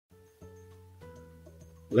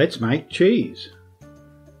Let's make cheese.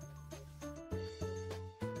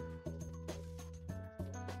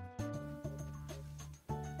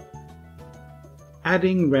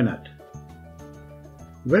 Adding rennet.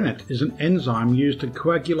 Rennet is an enzyme used to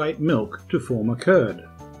coagulate milk to form a curd.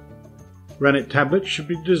 Rennet tablets should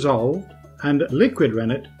be dissolved and liquid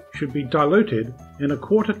rennet should be diluted in a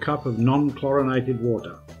quarter cup of non-chlorinated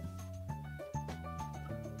water.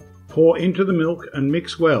 Pour into the milk and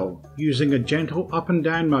mix well, using a gentle up and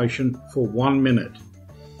down motion for 1 minute.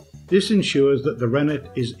 This ensures that the rennet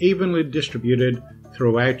is evenly distributed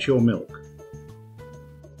throughout your milk.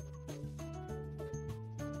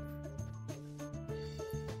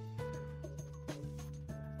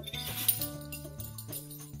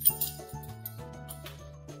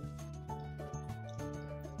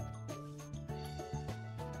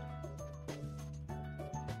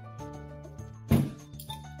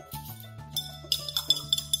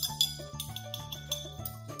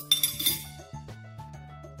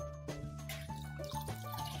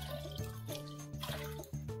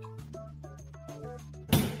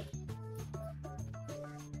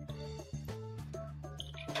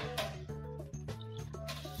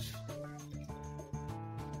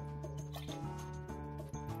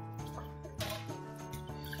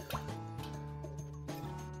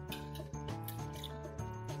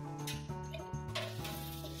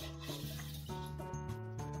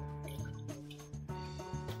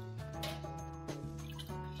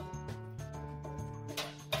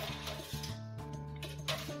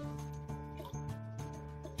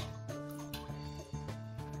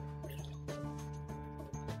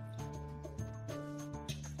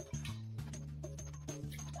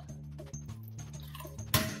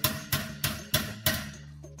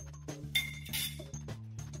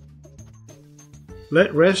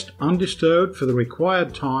 Let rest undisturbed for the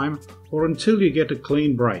required time or until you get a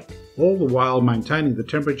clean break, all the while maintaining the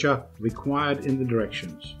temperature required in the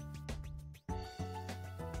directions.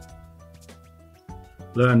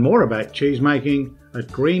 Learn more about cheese making at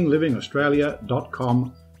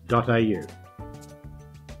greenlivingaustralia.com.au.